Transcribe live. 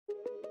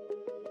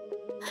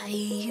I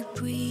hear you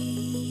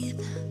breathe,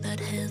 that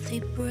healthy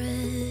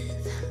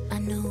breath. I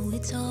know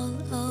it's all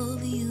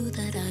of you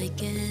that I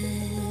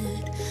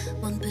get.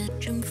 One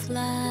bedroom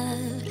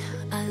flat,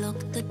 I lock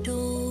the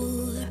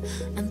door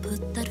and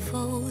put that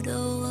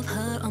photo of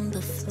her on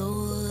the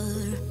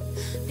floor.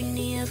 Been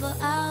here for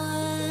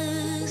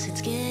hours,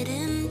 it's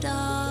getting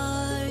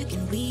dark,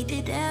 and we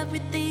did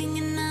everything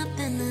and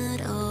nothing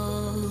at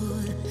all.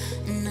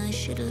 And I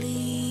should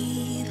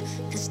leave,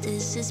 'cause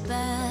this is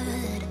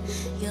bad.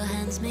 Your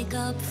hands make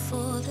up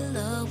for the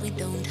love we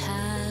don't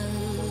have.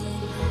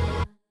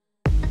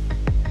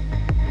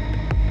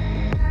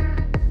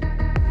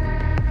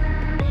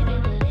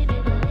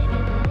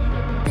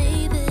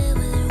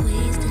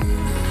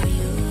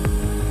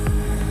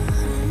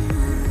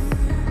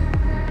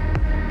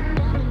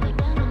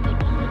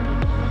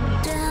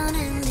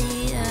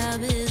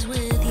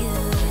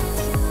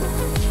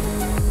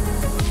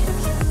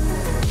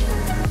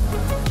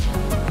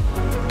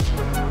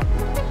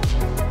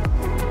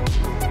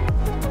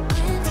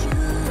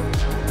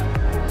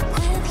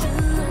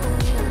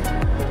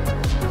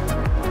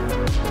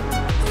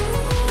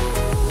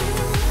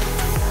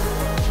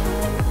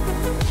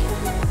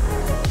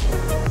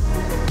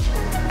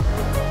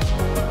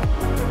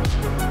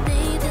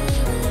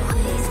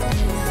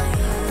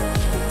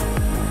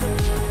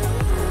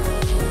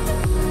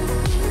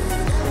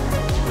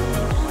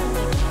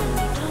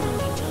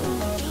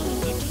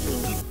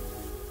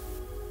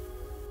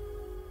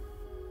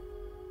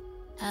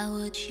 I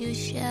watch you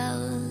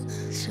shower,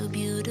 so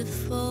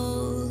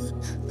beautiful.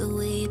 The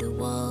way the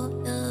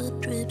water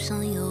drips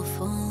on your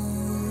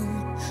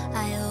phone.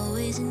 I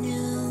always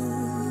knew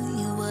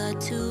you were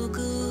too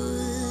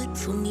good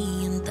for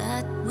me, and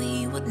that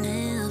we would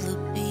never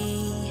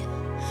be.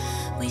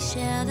 We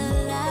shared the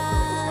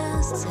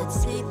last set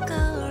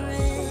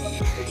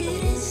cigarette.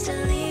 It is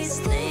the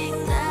least thing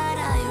that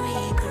I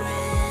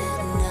regret.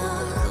 Now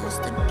close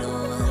the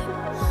door,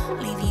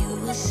 leave you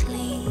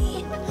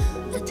asleep.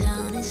 The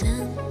town is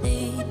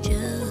empty,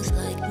 just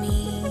like me.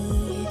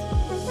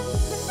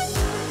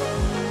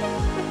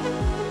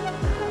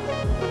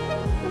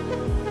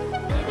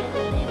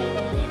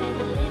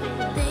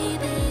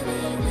 Baby,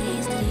 we're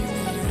wasting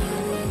on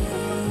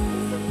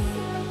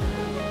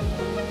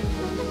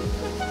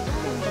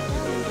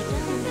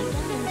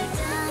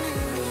down in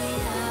the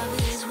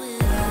abyss with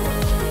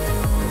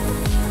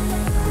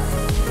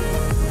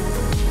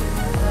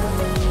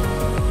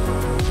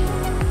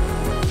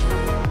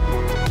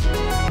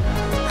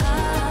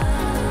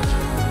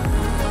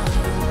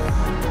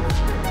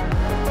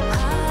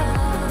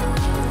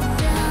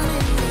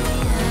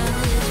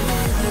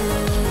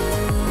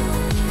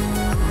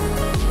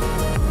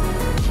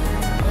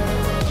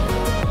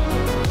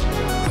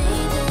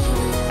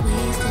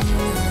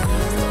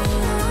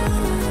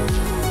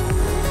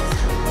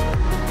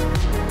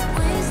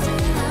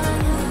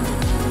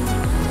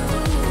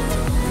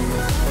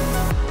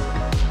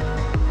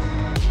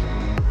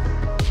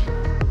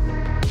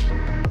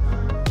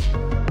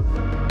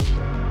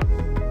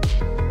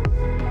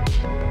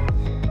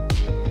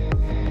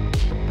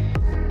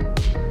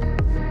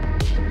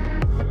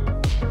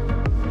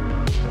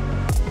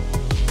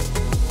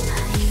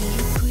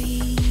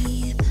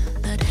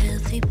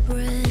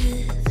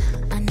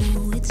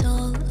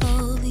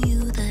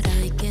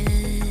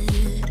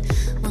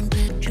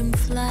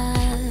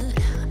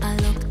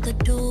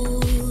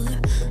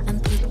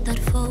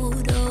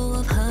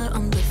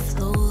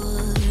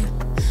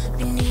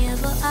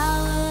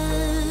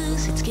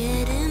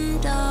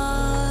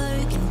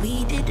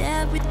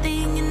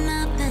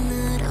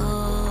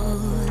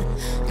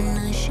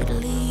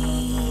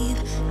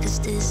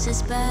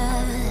is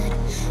bad.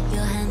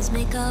 Your hands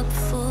make up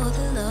for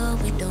the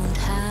love we don't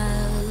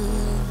have.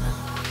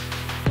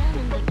 Down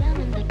in the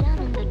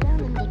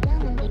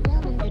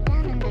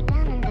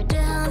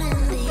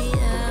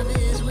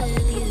abyss with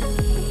you.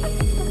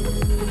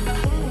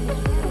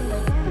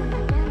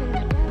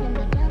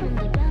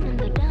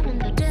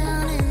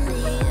 Down in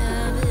the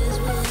abyss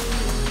with you.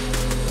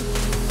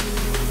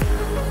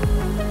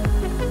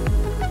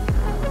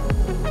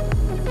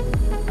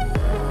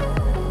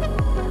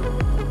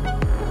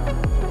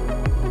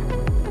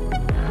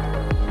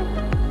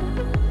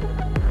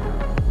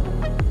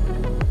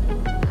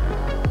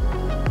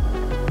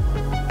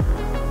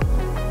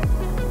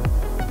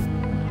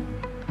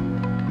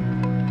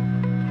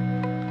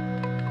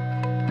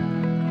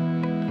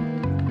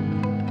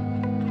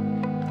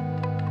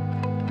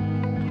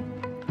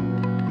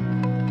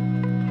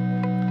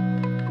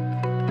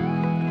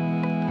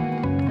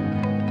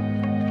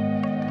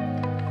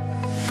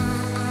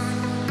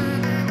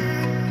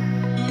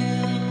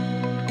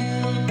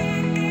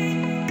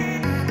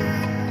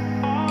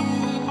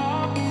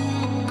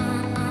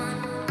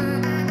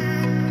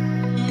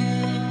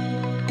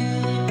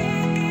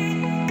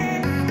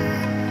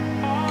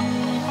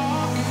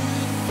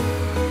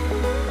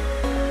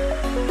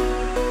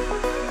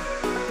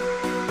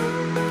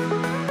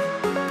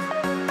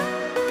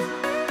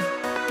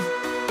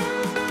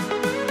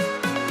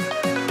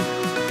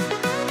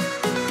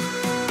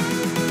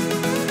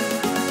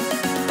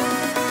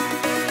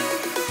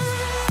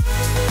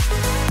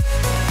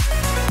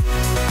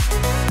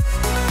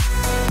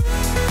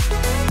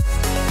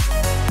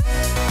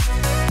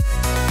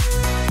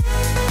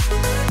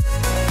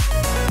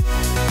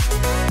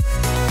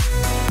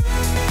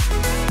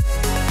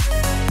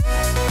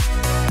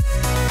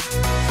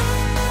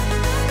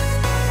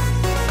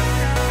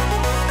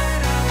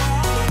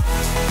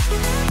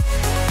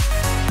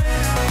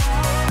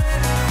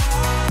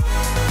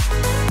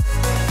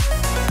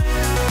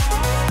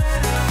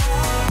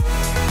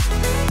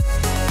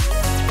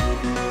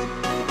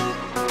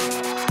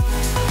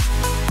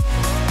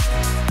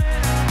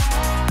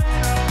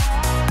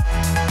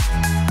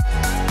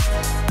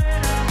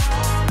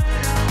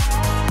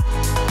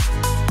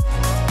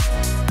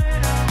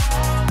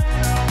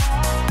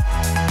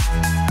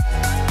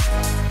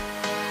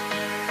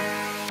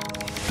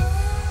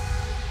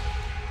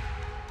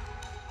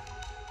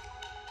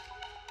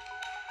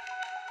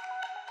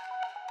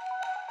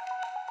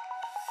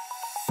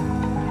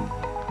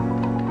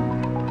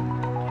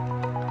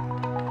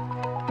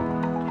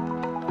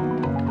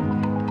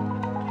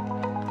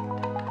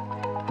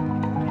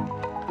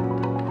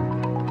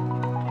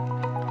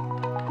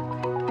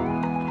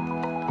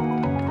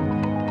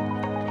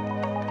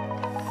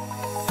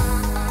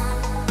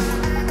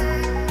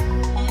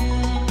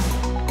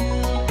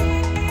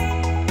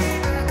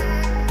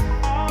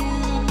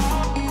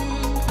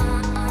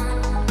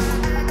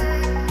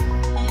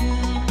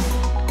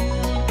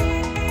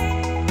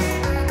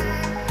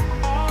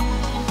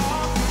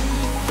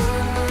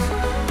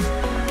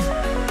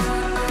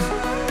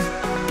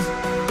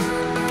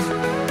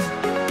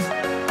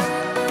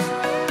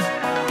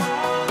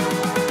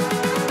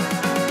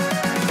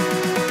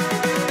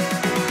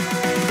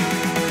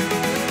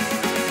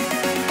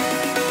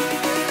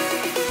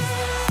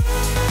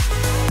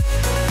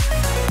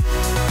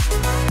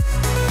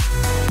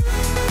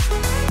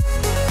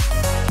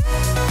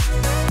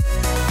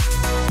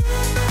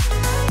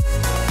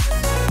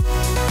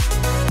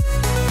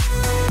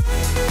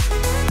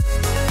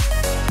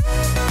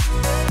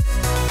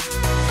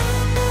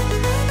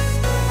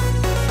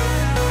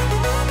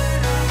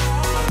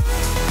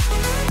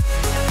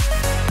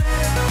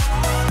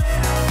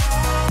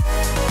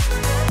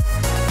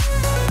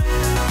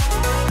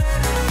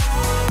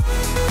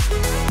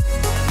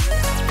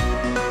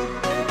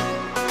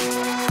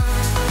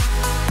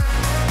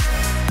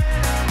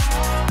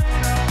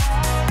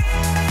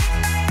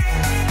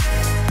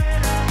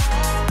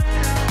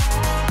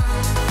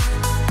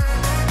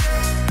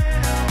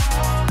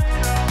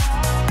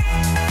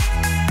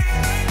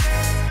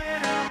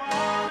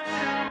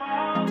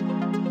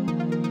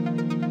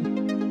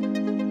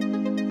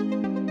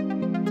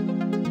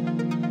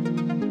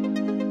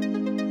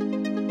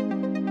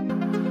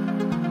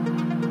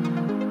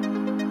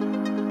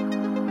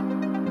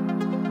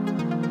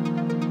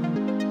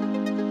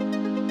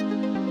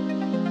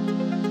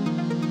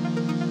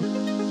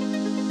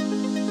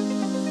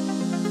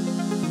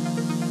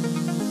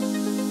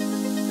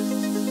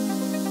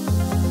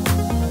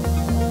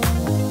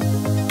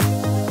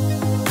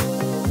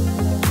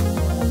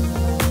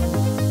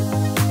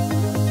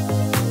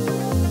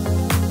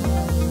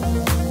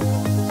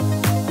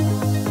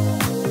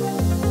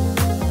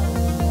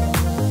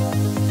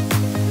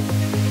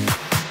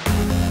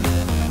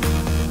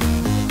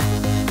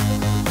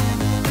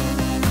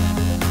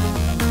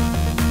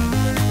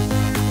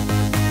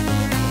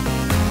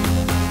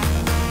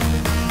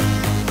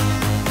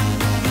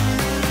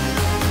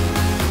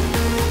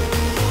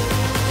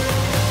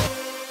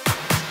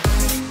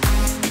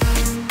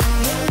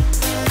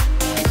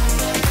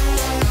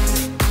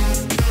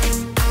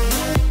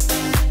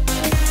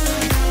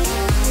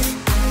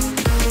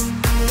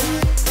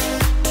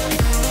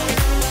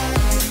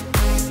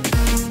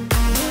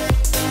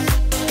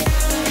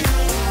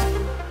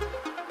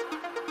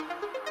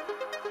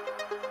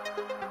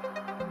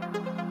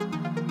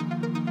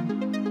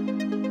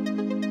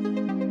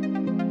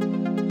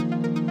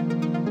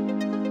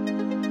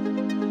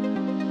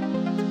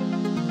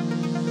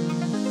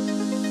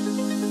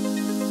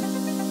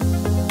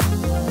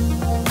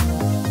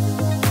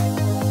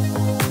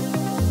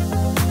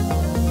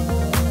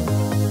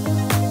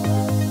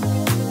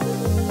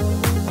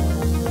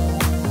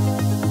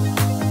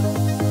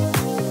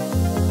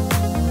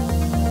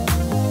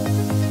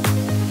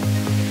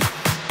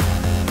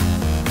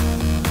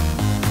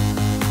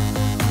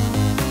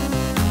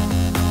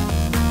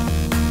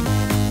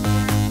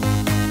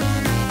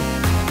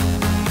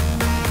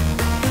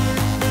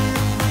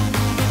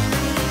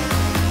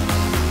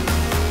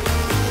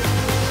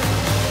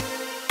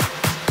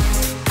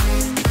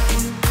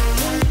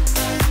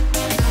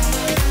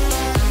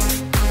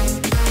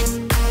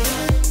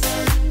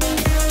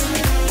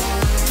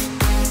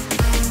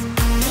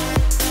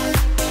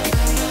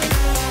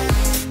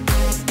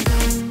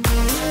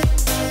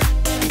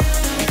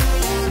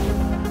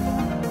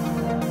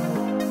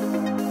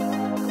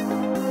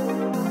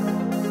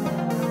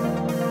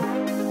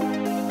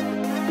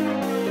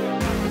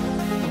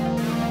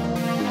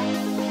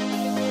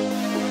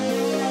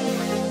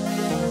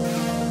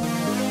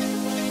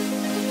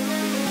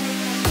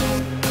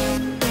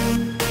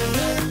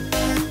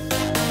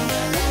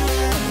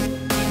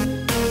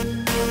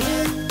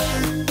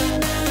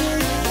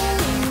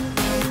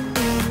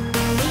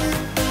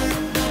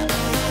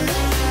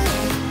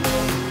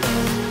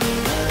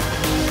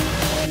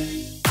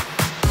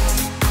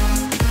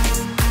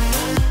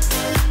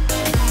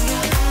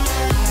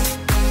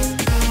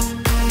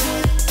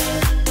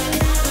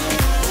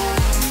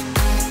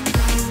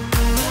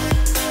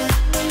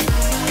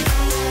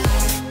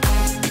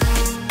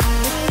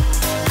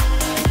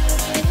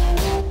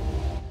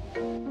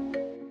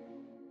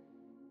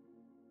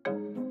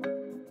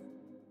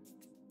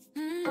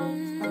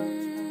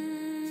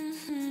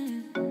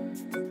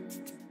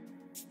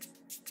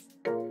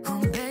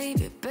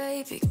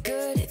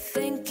 good at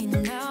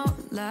thinking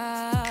out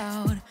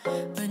loud,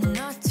 but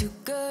not too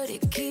good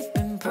at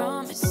keeping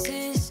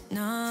promises,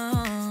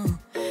 no.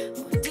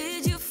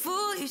 Did you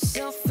fool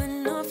yourself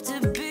enough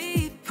to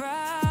be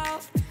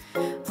proud?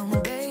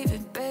 Oh baby,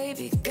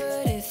 baby,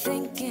 good at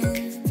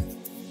thinking.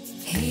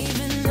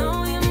 Even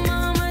though your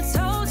mama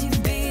told you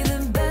be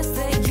the best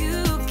that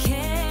you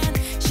can,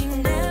 she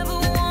never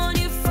warned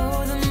you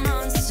for the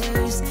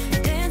monsters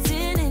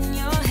dancing in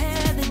your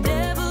head, the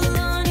devil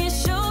on your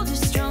shoulder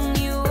strung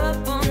you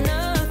up on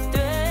a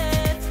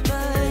thread.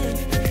 But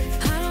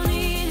I don't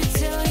need to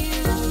tell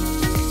you,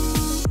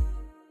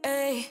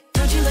 hey,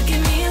 don't you look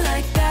at me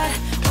like that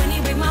when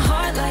you break my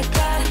heart like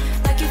that,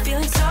 like you're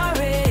feeling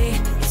sorry.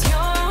 It's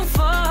your own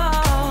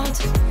fault.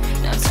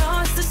 Now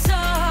toss the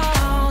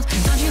salt.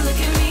 Don't you look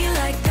at me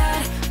like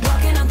that,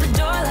 walking out the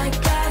door like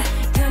that.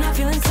 You're not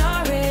feeling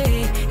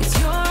sorry. It's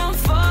your own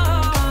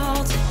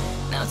fault.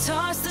 Now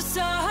toss the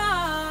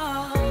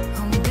salt.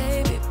 Oh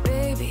baby,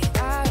 baby,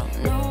 I don't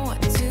know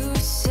what to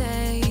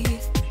say.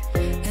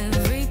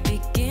 Every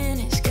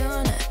beginning's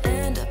gonna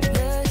end up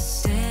the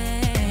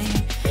same.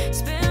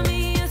 Spare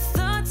me your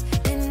thoughts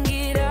and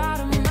get out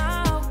of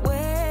my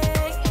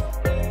way.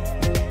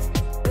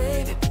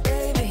 Baby,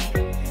 baby,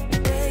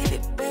 baby,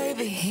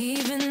 baby.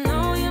 Even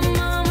though your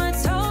mama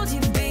told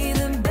you be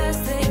the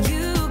best that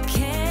you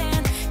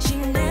can, she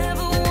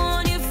never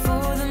warned you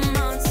for the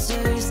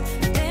monsters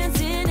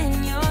dancing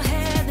in your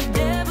head, the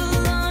devil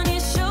on your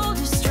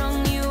shoulder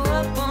strung you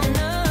up on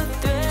a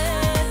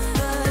thread.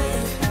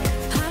 But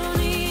I don't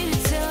need to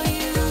tell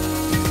you,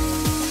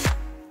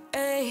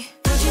 hey,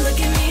 don't you look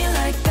at me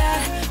like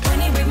that when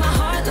you break my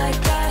heart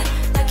like that,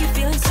 like you're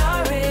feeling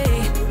sorry.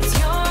 It's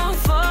your own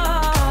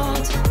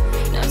fault.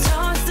 Now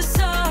toss the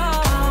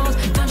salt.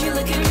 Don't you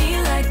look at me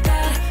like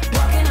that,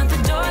 walking out the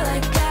door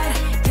like that.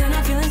 You're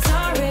not feeling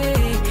sorry.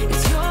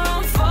 It's your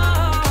own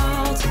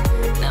fault.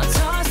 Now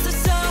toss the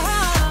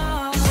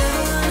salt.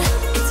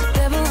 It's a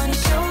devil on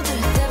your shoulder.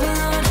 Devil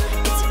on,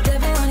 it's a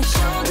devil on your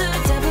shoulder.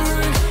 Devil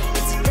on,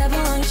 it's a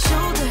devil on your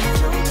shoulder.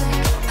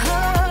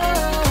 Oh,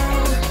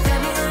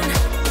 devil on,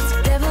 it's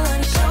a devil on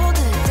your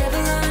shoulder.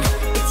 Devil on,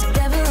 it's a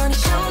devil on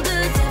your shoulder.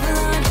 Devil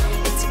on,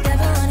 it's a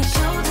devil on your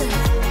shoulder.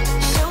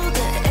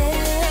 Shoulder,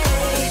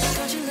 hey.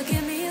 Don't you look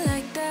at me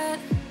like that,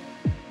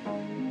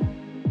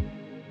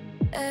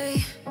 hey,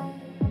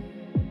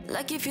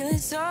 like you're feeling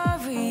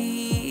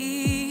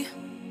sorry.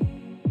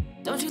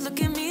 Don't you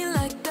look at me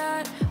like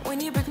that when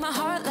you break my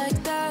heart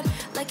like that,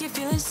 like you're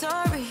feeling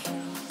sorry.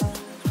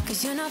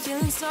 Cause you're not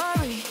feeling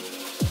sorry.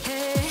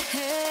 Hey,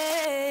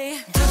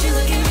 hey. Don't you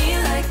look at me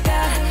like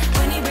that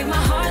when you break my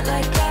heart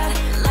like that,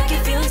 like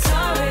you're feeling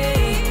sorry.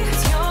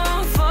 It's your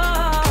own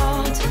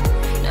fault.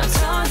 Now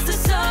toss the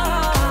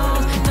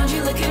salt. Don't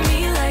you look at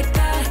me like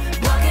that,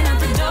 walking out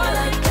the door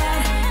like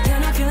that. You're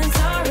not feeling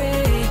sorry.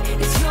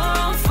 It's your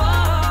own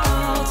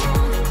fault.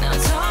 Now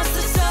toss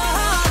the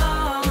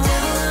salt.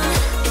 Devil on,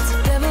 it's a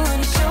devil on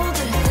your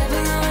shoulder.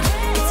 Devil on,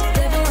 it's a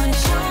devil on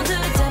your shoulder.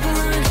 Devil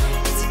on,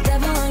 it's a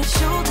devil on your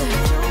shoulder.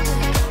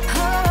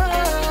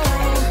 Oh,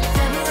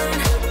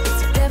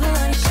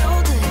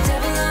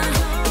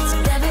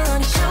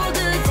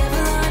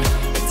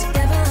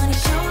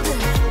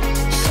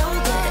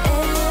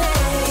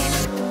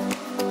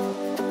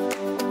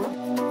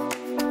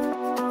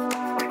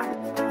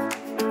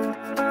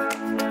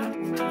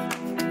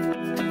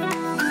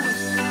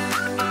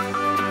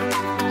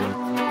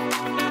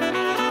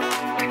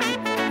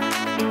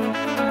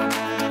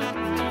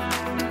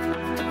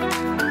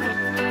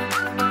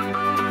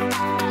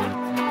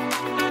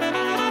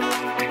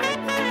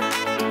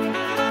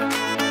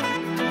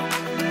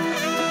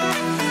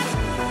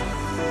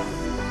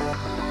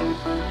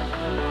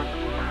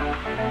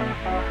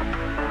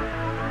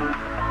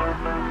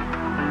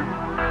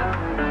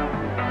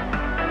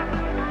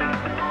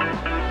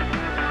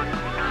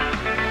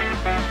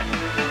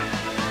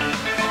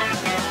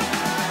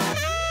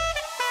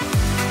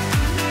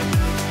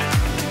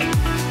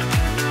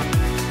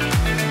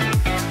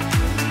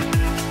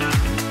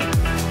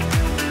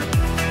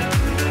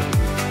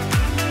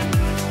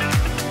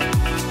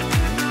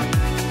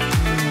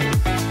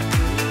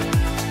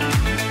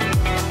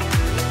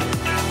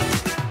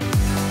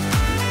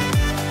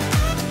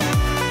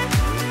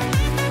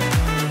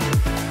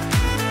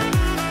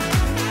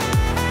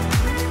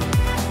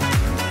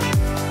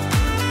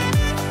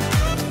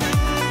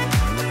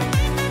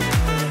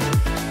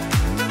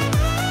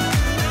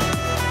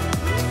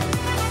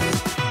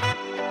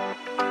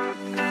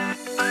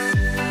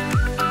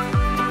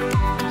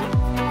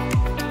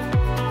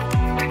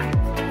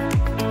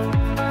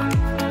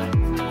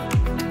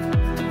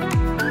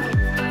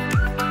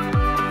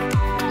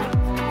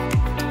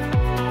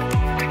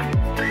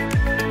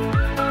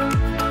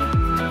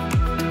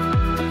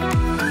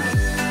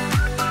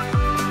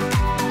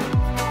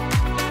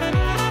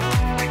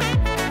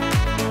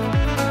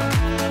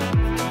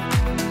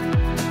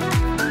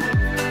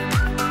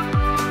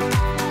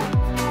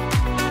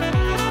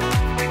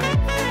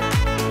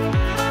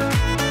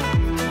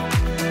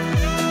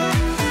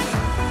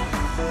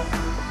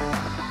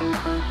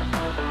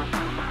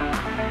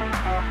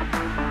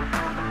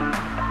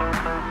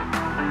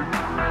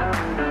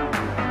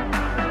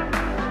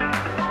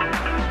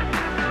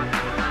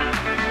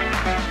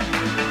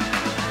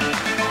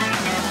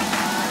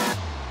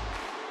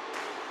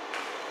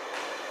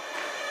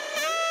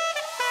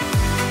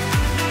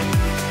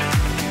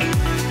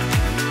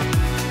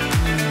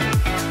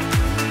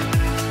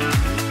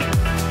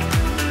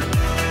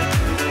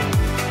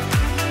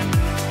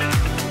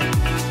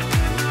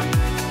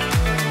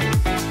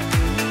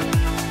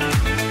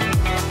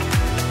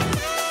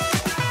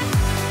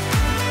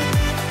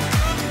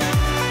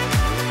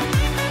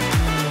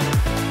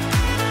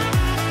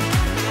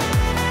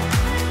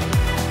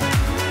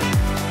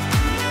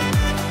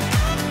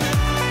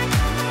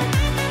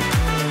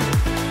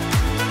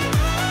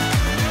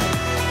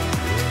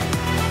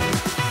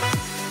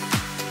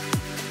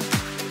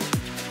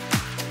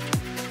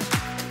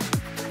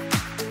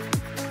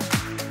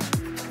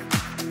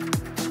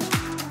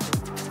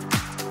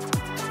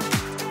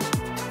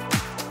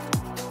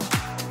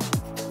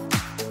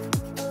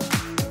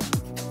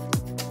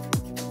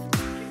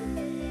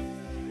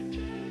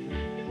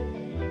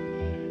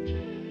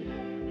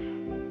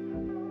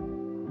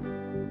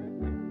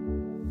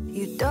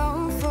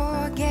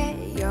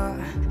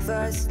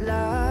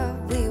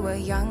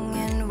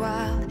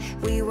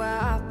 we were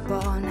up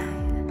all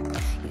night.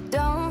 You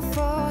don't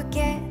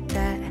forget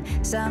that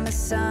summer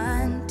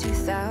sun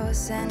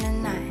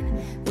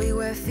 2009. We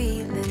were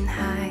feeling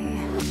high,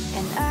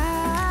 and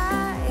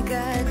I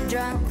got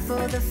drunk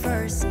for the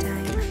first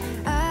time.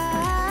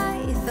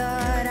 I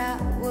thought I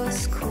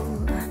was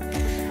cool.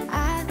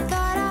 I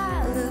thought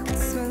I looked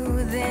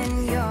smooth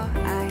in your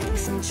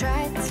eyes and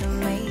tried to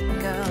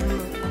make a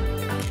move.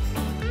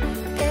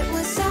 It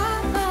was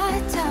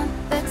summertime,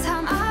 the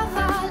time of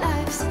our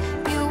lives.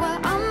 You were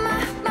on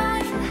my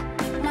mind,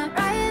 my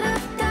ride or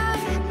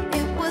die.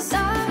 It was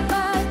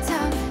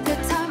summertime, the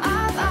time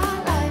of our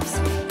lives.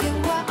 You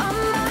were on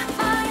my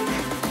mind,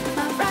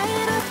 my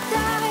ride or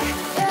die.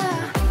 Yeah.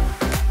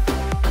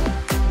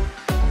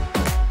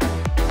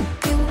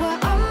 You were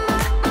on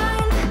my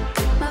mind,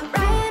 my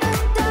ride or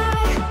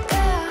die.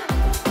 Yeah.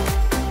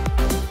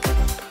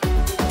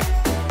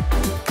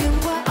 You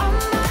were on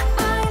my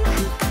mind,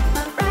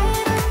 my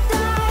ride or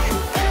die.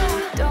 Yeah.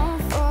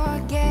 Don't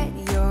forget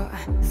your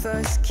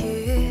first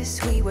kiss.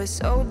 We were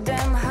so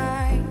damn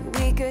high,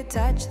 we could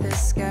touch the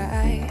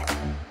sky.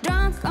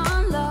 Drunk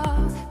on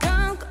love,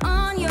 drunk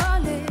on your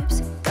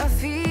lips, the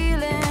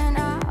feeling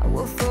I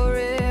will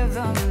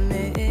forever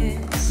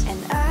miss. And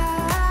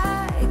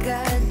I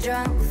got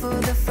drunk for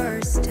the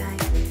first time.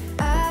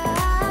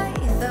 I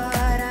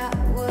thought I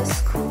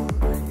was cool.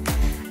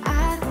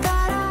 I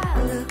thought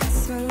I looked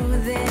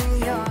smooth in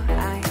your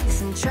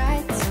eyes and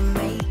tried to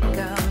make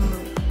a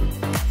move.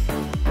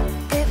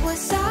 It was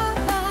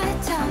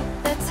summertime,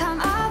 the time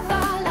of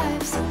our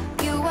lives.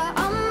 You were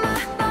on my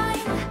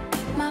mind,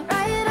 my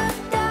ride or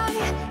die.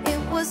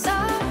 It was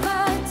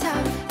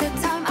summertime, the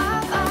time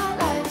of our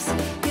lives.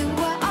 You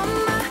were on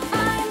my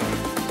mind,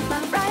 my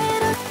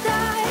ride or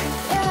die.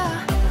 Yeah.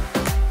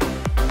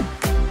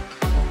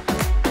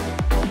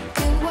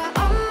 You were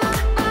on my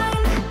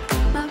mind,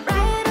 my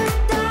ride or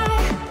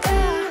die.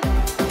 Yeah.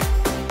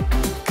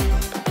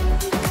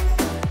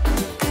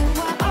 You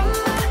were on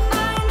my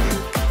mind,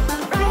 my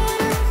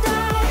ride or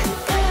die.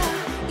 Yeah.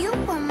 You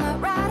were my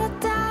ride or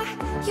die.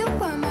 You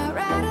were my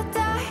ride or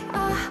die.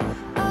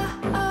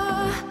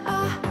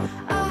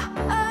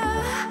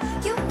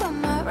 You were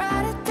my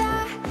ride or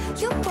die.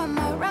 You were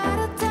my ride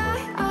or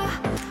die.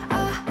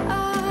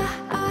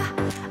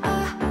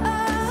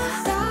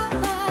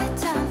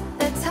 Summertime,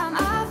 the time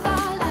of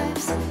our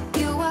lives.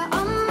 You were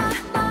on my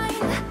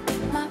mind,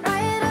 my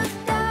ride or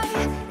die.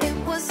 It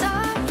was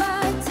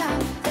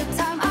summertime, the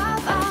time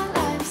of our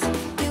lives.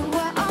 You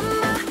were on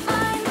my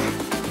mind,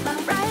 my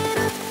ride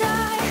or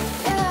die.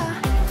 Yeah.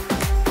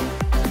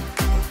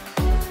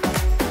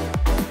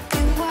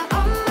 You were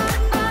on my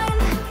mind,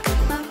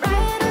 my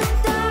ride or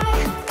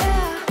die.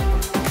 Yeah.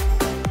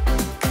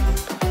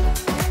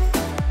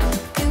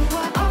 You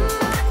were on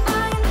my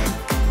mind,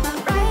 my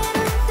ride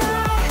or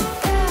die.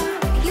 Yeah.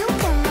 You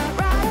were my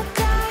ride or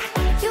die.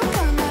 You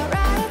were my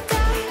ride or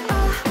die.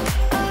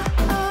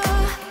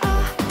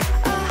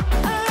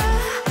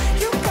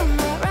 You were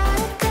my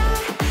ride or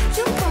die.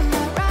 You were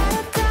my ride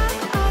or die.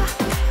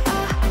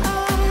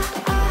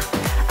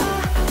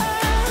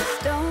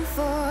 Don't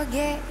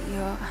forget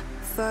your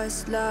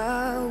first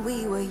love.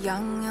 We were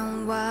young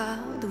and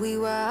wild. We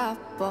were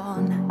up all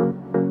night.